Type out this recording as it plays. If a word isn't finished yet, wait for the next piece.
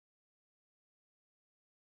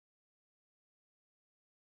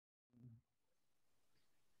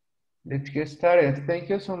Let's get started. Thank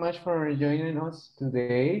you so much for joining us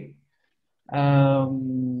today.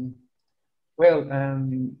 Um,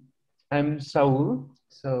 I'm Saul,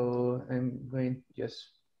 so I'm going to just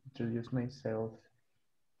introduce myself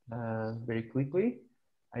very quickly.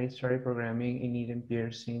 I started programming in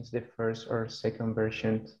iDempiere since the first or second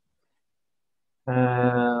version.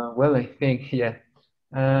 I think, yeah,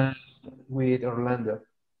 uh, with Orlando.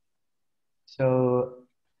 So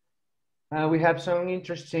we have some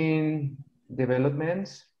interesting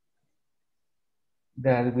developments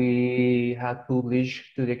that we have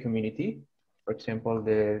published to the community. For example,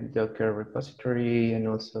 the Docker repository and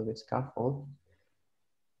also the scaffold.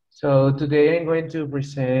 So today I'm going to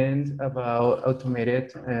present about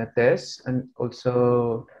automated tests and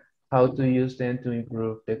also how to use them to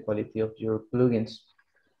improve the quality of your plugins.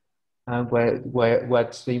 And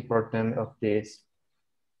what's the importance of this?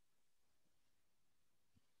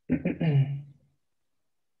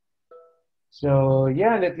 So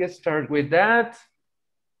yeah, let's get started with that.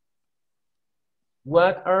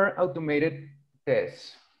 What are automated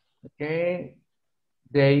tests? Okay,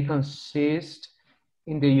 they consist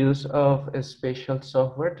in the use of a special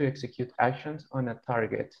software to execute actions on a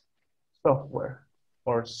target software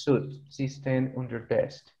or suit system under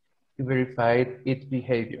test to verify its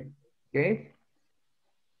behavior. Okay,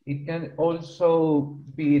 it can also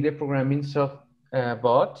be the programming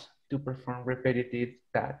bot to perform repetitive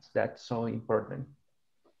tasks. That's so important.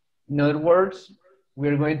 In other words,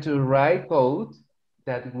 we're going to write code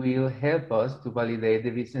that will help us to validate the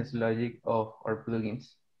business logic of our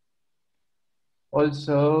plugins.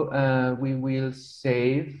 Also, we will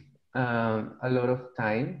save a lot of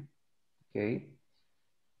time, okay,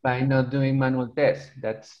 by not doing manual tests.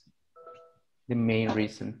 That's the main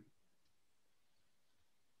reason.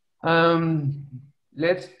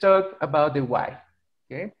 Let's talk about the why,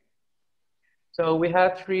 okay? So we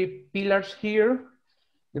have three pillars here.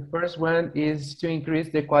 The first one is to increase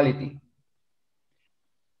the quality.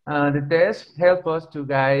 The tests help us to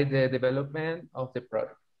guide the development of the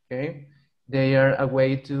product, okay? They are a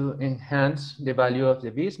way to enhance the value of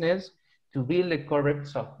the business, to build the correct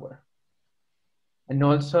software, and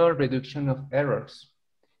also reduction of errors.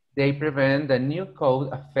 They prevent the new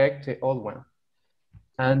code affect the old one,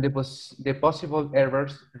 and the possible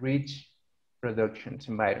errors reach production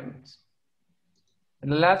environments.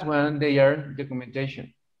 And the last one, they are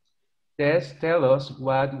documentation. Tests tell us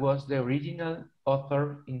what was the original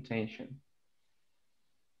author intention.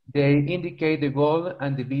 They indicate the goal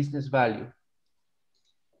and the business value.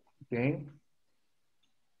 Okay.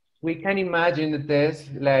 We can imagine the test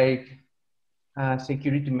like a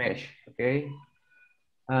security mesh. Okay.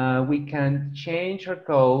 We can change our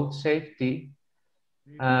code safety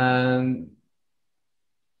and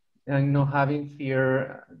not having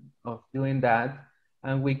fear of doing that,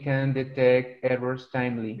 and we can detect errors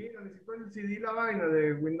timely.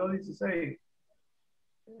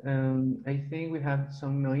 I think we have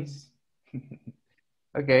some noise.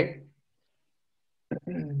 Okay.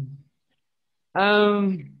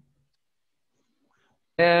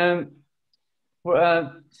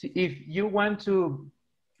 If you want to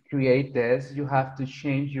create this, you have to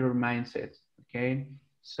change your mindset, okay?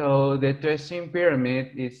 So the testing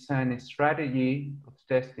pyramid is a strategy of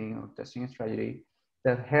testing strategy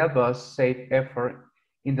that help us save effort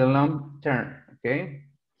in the long term, okay?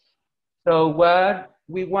 So what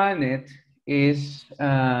we wanted is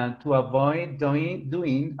to avoid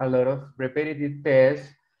doing a lot of repetitive tests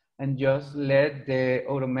and just let the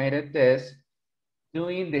automated test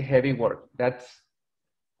doing the heavy work. That's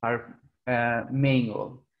our main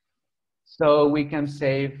goal. So we can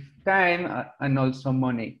save time and also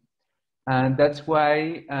money. And that's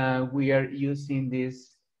why we are using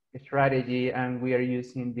this strategy and we are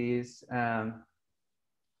using this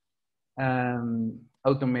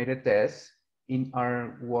automated tests in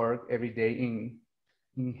our work every day in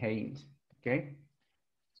Haynes, okay?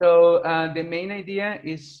 So the main idea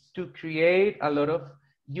is to create a lot of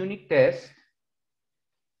unit tests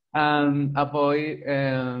and avoid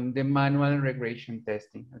the manual regression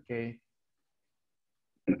testing, okay?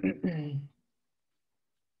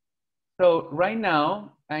 So right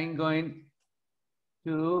now, I'm going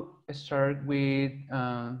to start with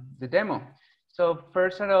the demo. So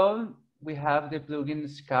first of all, we have the plugin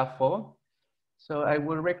scaffold. So I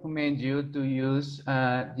would recommend you to use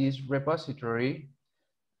this repository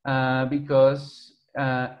because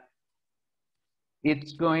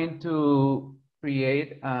it's going to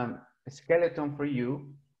create a skeleton for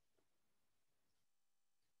you.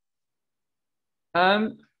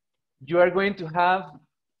 You are going to have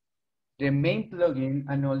the main plugin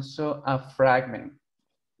and also a fragment,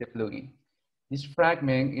 the plugin. This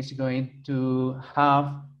fragment is going to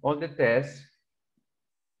have all the tests,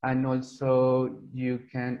 and also you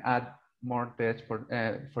can add more tests for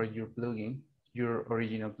your plugin, your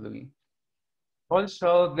original plugin.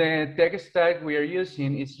 Also, the tech stack we are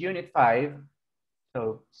using is Unit 5,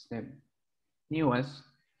 so it's the newest.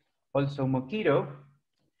 Also Mockito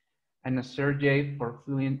and Assert.j for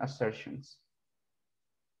fluent assertions.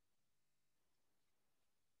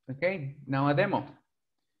 Okay, now a demo.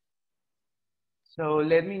 So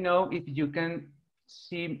let me know if you can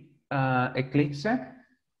see Eclipse. I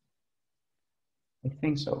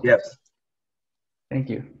think so. Yes. Thank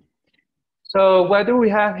you. So what do we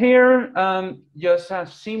have here? Just a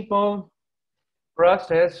simple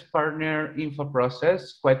process, partner info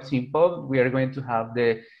process, quite simple. We are going to have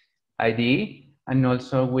the ID, and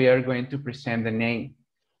also we are going to present the name.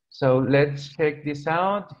 So let's check this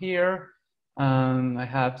out here. I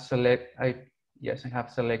have selected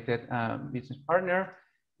business partner.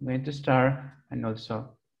 I'm going to start, and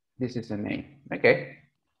also this is the name. Okay,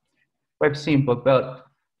 quite simple, but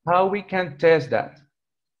how we can test that?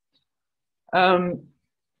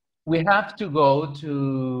 We have to go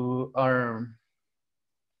to our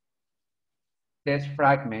test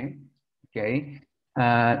fragment. Okay,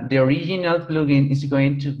 the original plugin is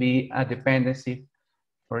going to be a dependency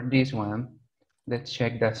for this one. Let's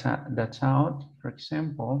check that's out. For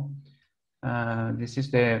example, this is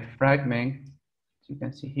the fragment, as you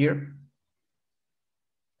can see here.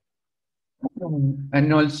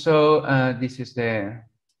 And also, this is the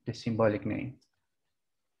symbolic name.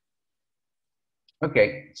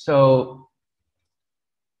 Okay, so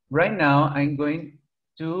right now I'm going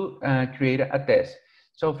to create a test.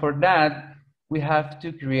 So for that, we have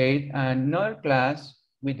to create another class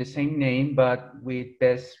with the same name, but with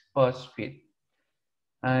test post feed.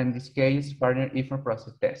 And in this case, partner info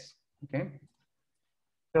process test. Okay.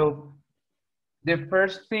 So the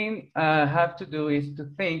first thing I have to do is to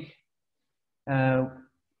think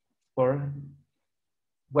for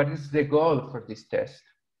what is the goal for this test,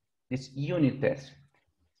 this unit test.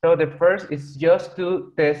 So the first is just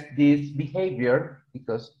to test this behavior,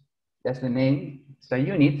 because that's the name, it's a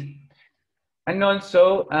unit. And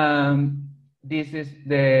also, this is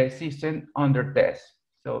the system under test.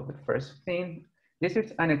 So the first thing, this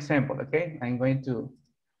is an example, okay? I'm going to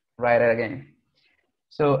write it again.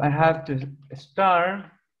 So I have to start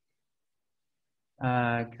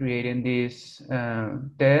creating this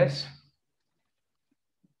test.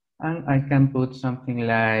 And I can put something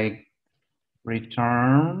like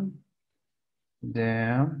return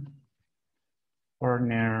the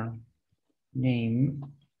partner name.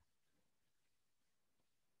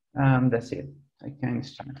 That's it. I can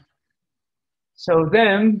start. So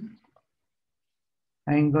then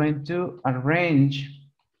I'm going to arrange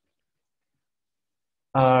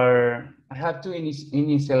I have to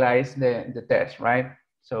initialize the test, right?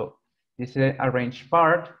 So this is the arrange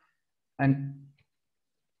part, and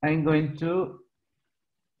I'm going to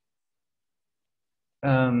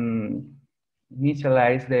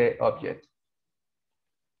initialize the object.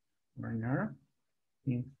 Partner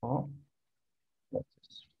info.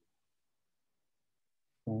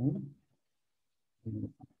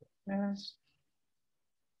 Yes.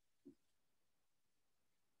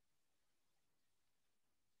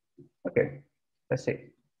 Okay, that's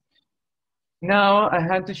it. Now I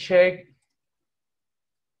have to check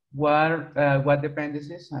what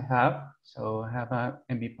dependencies I have. So I have a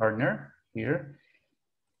MB partner here.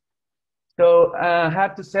 So I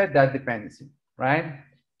have to set that dependency, right?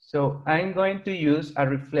 So I'm going to use a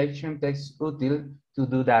reflection text util to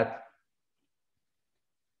do that.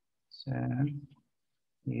 Set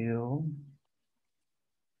you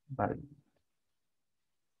value.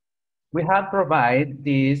 We have provided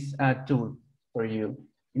this tool for you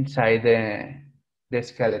inside the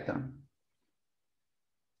skeleton.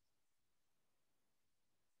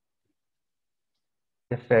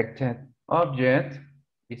 The affected object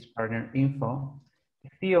is partner info. The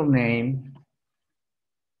field name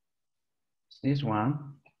is this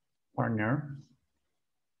one, partner.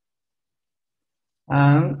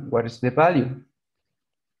 And what is the value?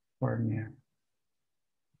 Partner.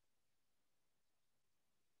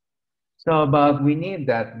 So, but we need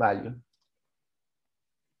that value,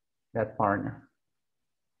 that partner.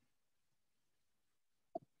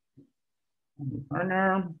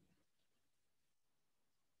 Partner.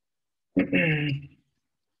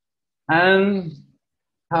 And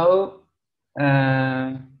how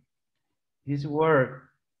this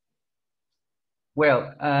work?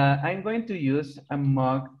 Well, I'm going to use a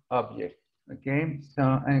mock object. Okay,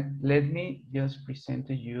 so let me just present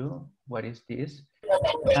to you what is this.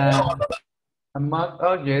 A mock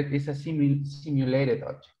object is a simulated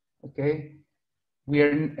object, okay?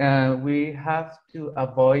 We have to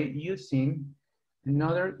avoid using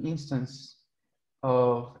another instance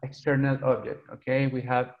of external object, okay? We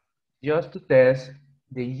have just to test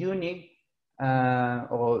the unique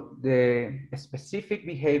or the specific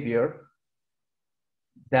behavior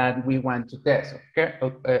that we want to test, okay?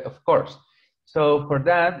 Of course. So for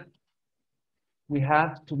that, we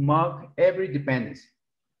have to mock every dependency.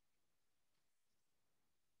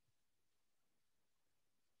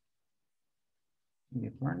 In the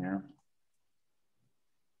corner.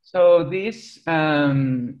 So this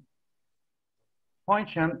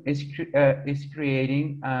function is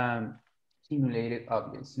creating simulated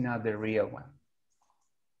objects, not the real one.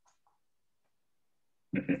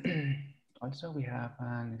 Also, we have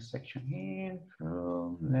a section here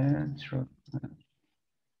from length.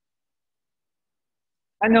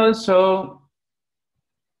 And also,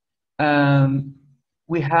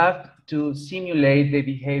 we have to simulate the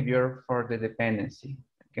behavior for the dependency,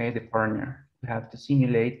 okay, the partner. We have to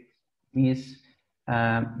simulate this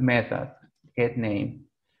method, get name.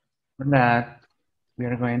 For that, we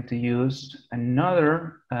are going to use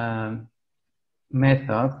another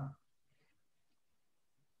method.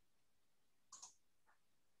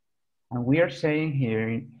 And we are saying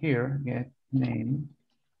here, get name,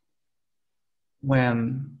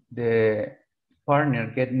 when the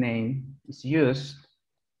partner get name is used,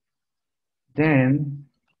 then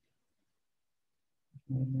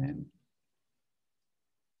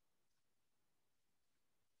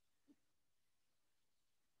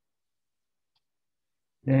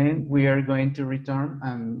we are going to return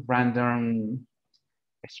a random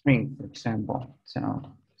string, for example. So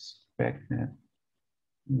expected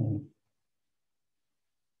name.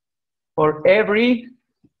 For every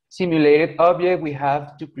simulated object, we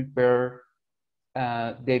have to prepare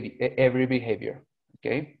every behavior,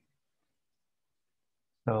 okay?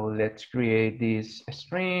 So let's create this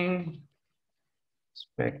string,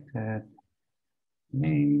 expected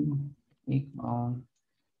name equal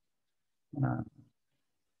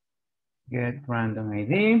get random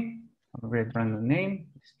ID, or get random name, in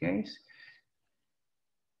this case.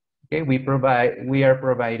 Okay, we are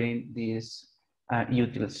providing these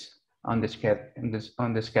utils on the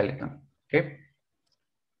skeleton. Okay.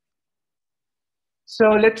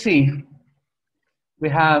 So let's see. We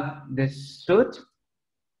have the suit.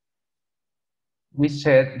 We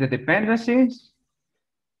set the dependencies.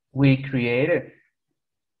 We created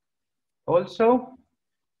also.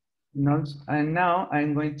 And now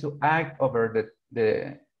I'm going to act over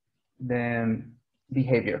the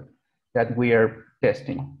behavior that we are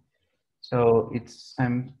testing. So it's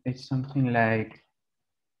something like,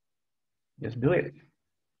 just do it.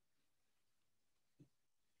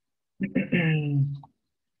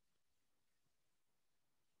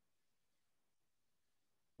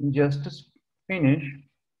 Just to finish,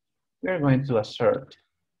 we're going to assert.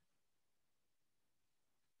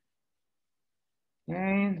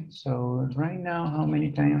 Okay, so right now, how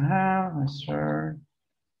many times I have? Assert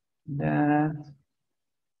that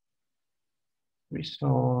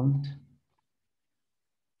result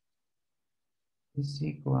is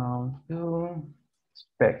equal to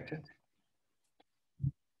expected.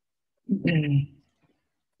 Okay.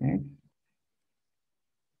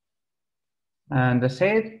 And that's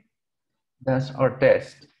it. That's our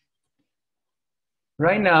test.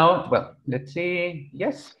 Right now, well, let's see.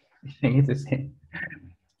 Yes, I think it's the same.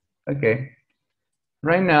 Okay.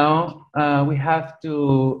 Right now, we have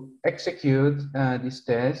to execute this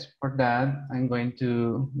test. For that, I'm going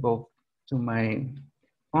to go to my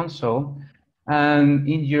console. And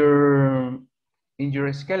in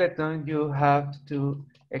your skeleton, you have to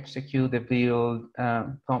execute the build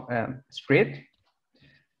script.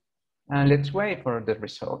 And let's wait for the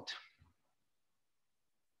result.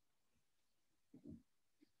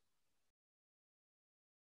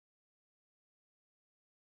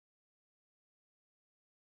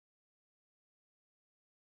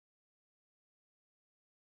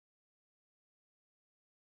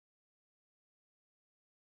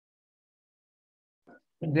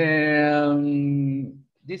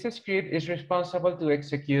 This script is responsible to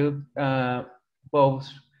execute both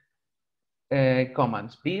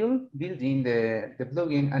commands, building the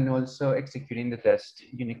plugin, and also executing the test,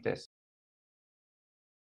 unit test.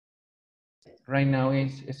 Right now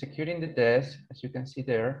it's executing the test, as you can see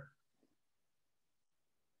there.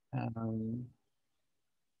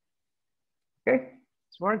 Okay,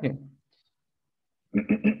 it's working.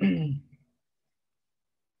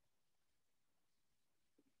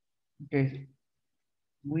 Okay,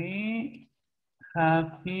 we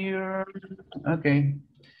have here, okay.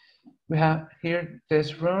 We have here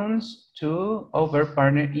test runs to over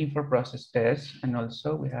partner info process tests, and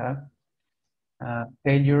also we have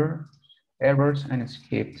failure, errors, and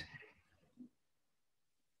skipped.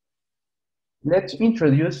 Let's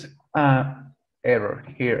introduce error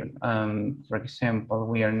here. For example,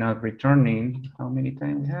 we are not returning. How many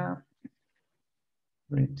times we have?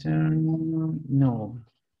 Return, no.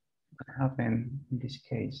 What happened in this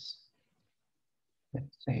case?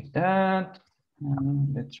 Let's save that.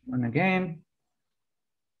 Let's run again.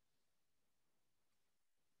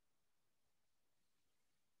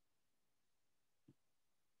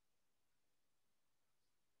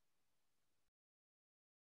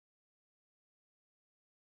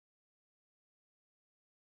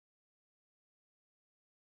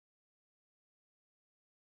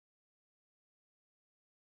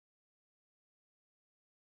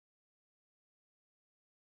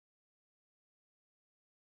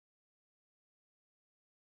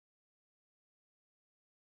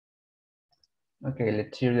 Okay,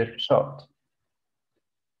 let's see the result.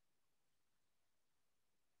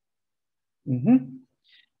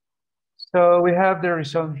 So we have the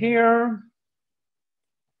result here.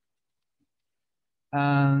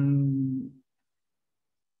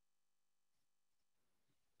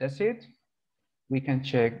 That's it. We can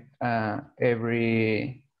check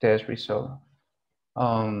every test result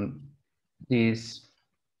on this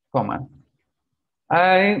command.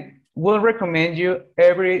 I will recommend you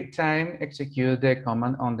every time execute the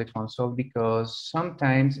command on the console because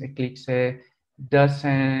sometimes Eclipse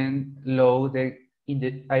doesn't load in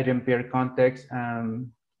the iDempiere context.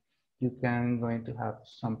 You can going to have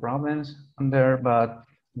some problems on there, but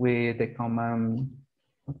with the command,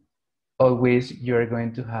 always you're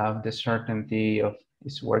going to have the certainty of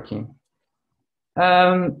it's working.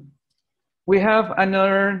 We have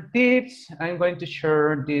another tips. I'm going to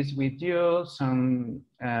share this with you, some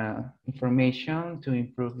information to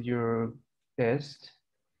improve your test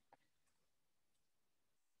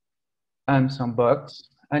and some bugs.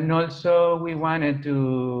 And also we wanted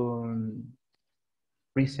to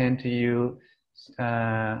present to you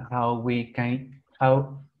how we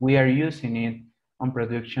are using it on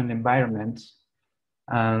production environments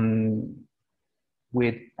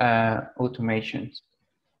with automations.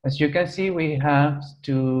 As you can see, we have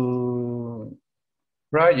 2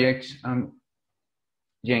 projects on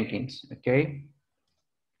Jenkins, okay?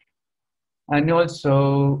 And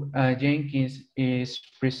also Jenkins is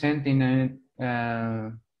presenting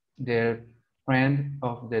the trend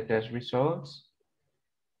of the test results,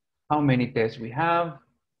 how many tests we have,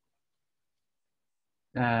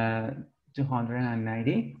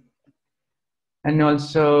 290. And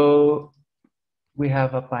also we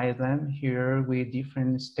have a pipeline here with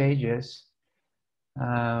different stages.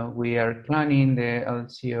 We are planning the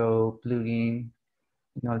LCO plugin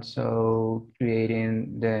and also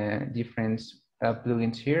creating the different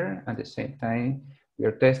plugins here at the same time. We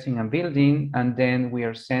are testing and building, and then we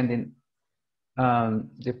are sending those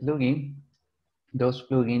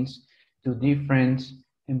plugins to different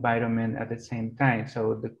environment at the same time.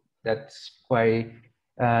 So that's quite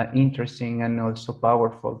interesting and also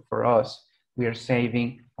powerful for us. We are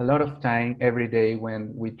saving a lot of time every day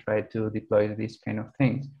when we try to deploy these kind of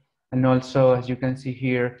things. And also, as you can see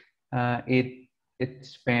here, it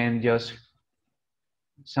spent just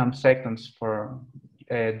some seconds for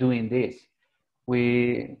doing this.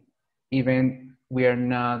 We are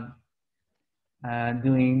not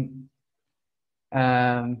doing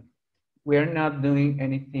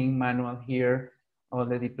anything manual here. All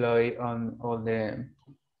the deploy on all the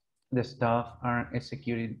stuff are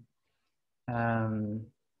executed on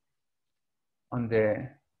the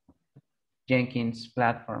Jenkins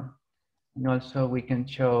platform. And also we can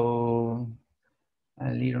show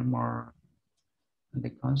a little more on the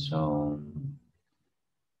console.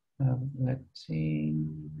 Let's see,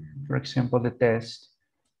 for example, the test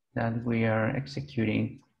that we are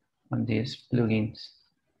executing on these plugins.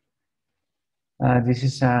 This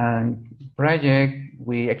is a project.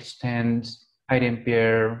 We extend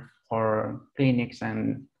iDempiere for clinics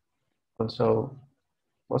and also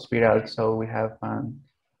hospitals. So we have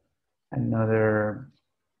another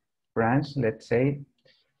branch, let's say,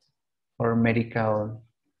 for medical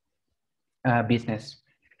business.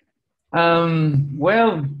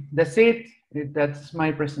 Well, that's it. That's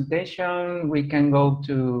my presentation. We can go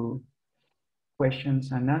to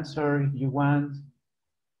questions and answers if you want.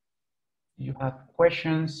 You have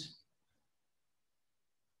questions?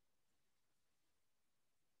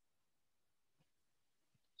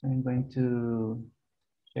 So I'm going to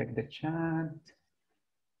check the chat,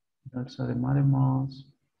 also the mother mouse.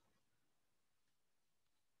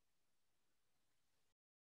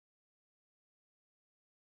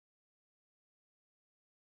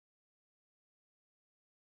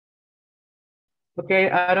 Okay,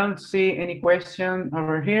 I don't see any question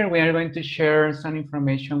over here. We are going to share some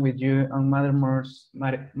information with you on Mothermore's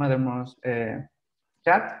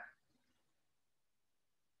chat.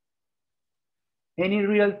 Any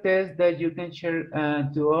real test that you can share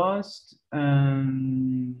to us? Let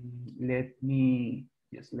me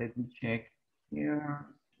check here.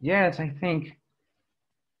 Yes, I think.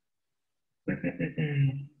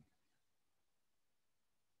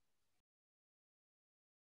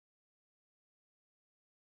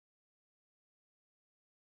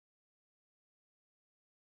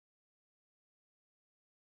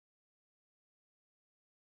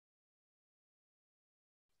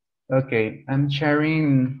 Okay, I'm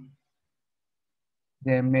sharing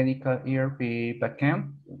the medical ERP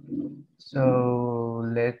backend. So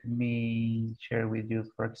let me share with you,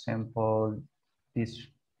 for example, this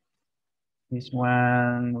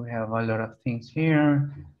one. We have a lot of things here.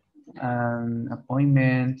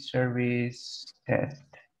 Appointment, service, test.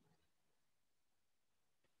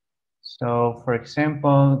 So for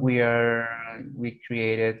example, we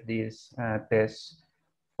created this test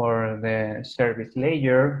for the service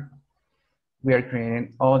layer. We are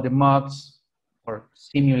creating all the mocks or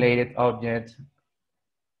simulated objects.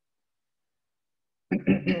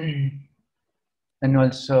 And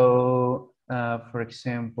also, for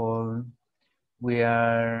example, we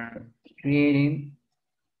are creating,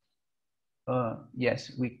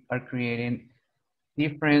 yes, we are creating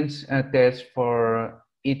different tests for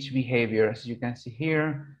each behavior. As you can see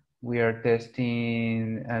here, we are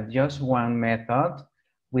testing just one method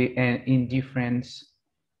in different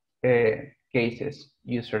cases,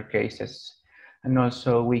 user cases. And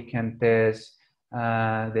also we can test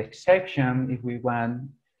the exception if we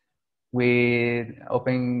want with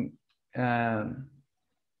open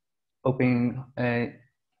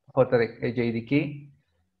JDK.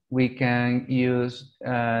 We can use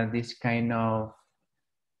this kind of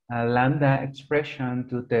lambda expression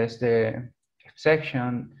to test the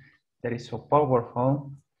exception that is so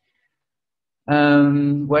powerful.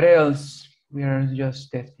 What else? We are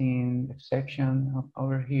just testing exception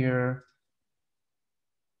over here.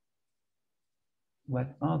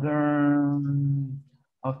 What other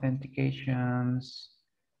authentications?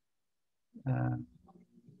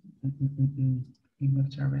 Email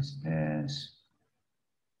service test.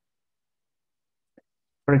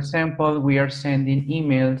 For example, we are sending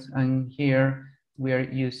emails, and here we are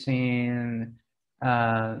using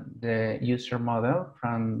the user model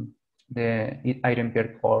from the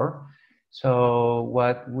iDempiere core. So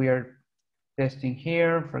what we are testing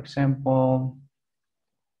here, for example,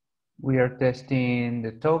 we are testing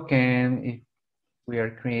the token, if we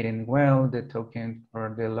are creating well the token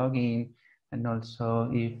for the login, and also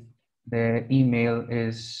if the email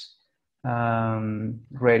is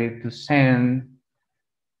ready to send,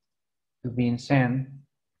 to being sent.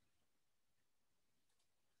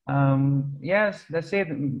 Yes, that's it.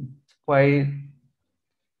 Quite.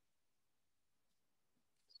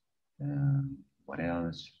 What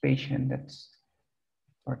else? Patient, that's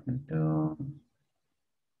important too.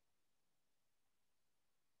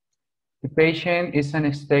 The patient is an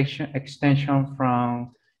extension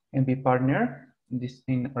from iDempiere,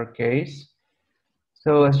 in our case.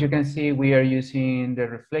 So as you can see, we are using the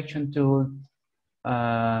reflection tool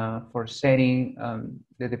for setting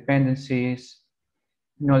the dependencies.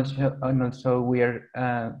 And also we are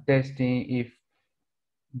testing if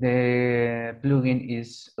the plugin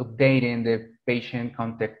is updating the patient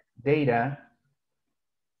contact data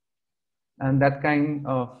and that kind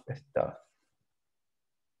of stuff.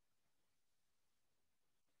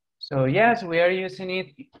 So yes, we are using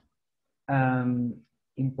it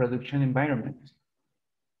in production environments.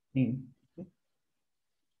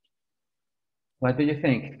 What do you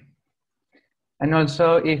think? And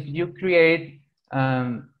also, if you create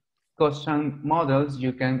custom models,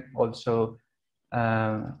 you can also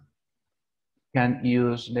can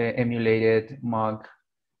use the emulated mock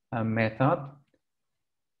method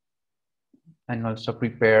and also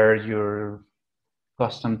prepare your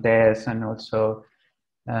custom tests and also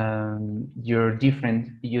your different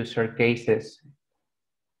user cases.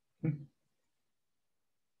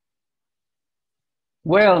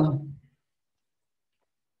 Well,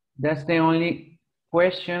 that's the only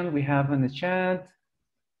question we have in the chat.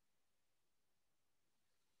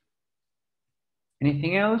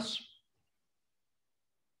 Anything else?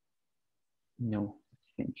 No, I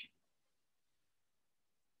think.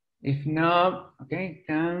 If not, okay,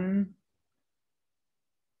 can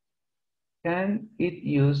it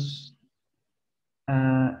use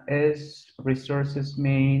as resources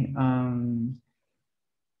main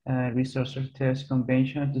resource test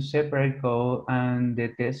convention to separate code and the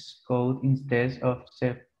test code instead of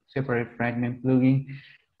separate fragment plugin?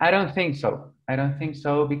 I don't think so. I don't think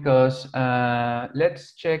so because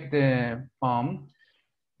let's check the POM.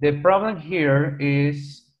 The problem here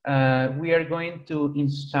is we are going to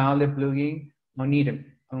install the plugin on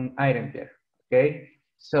iDempiere, okay?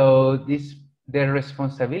 So the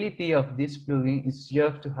responsibility of this plugin is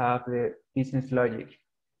just to have the business logic,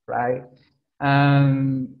 right?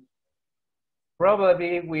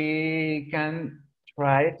 Probably we can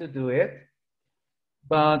try to do it,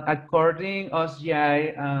 but according to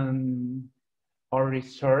OSGI and our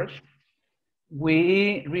research,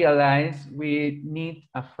 we realized we need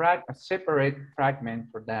a separate fragment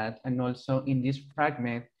for that. And also in this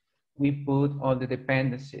fragment, we put all the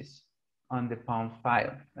dependencies on the POM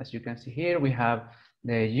file. As you can see here, we have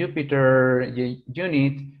the Jupyter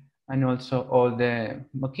unit and also all the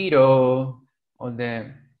Mockito, all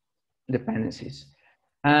the dependencies.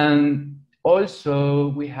 And also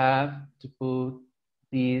we have to put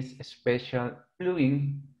this special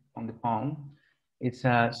plugin on the POM. It's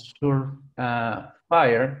a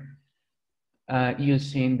Surefire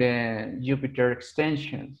using the Jupyter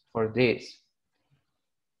extension for this.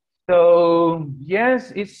 So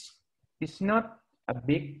yes, it's not a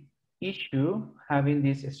big issue having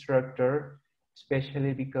this structure,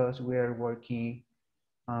 especially because we are working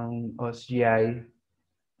on OSGI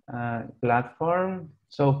platform.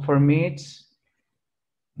 So for me, it's,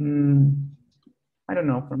 I don't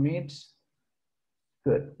know, for me, it's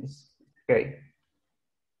good, it's okay.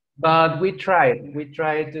 But we tried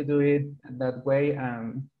to do it that way.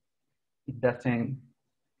 It doesn't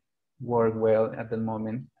work well at that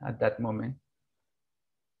moment.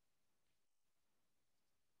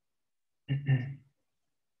 It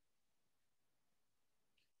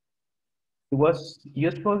was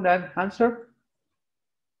useful, that answer?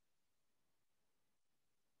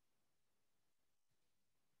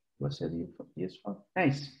 Was it useful?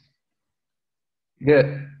 Nice.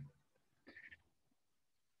 Good.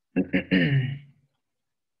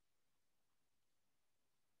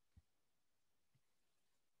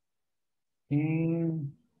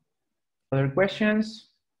 Other questions?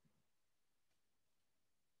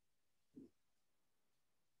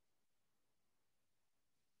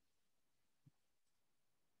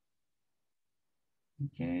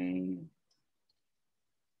 Okay.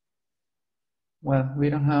 Well, we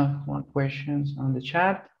don't have more questions on the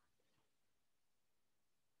chat.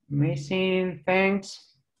 Amazing,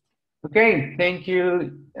 thanks. Okay, thank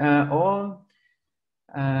you all.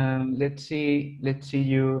 Let's see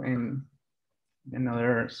you in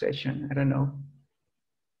another session. I don't know.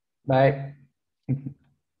 Bye.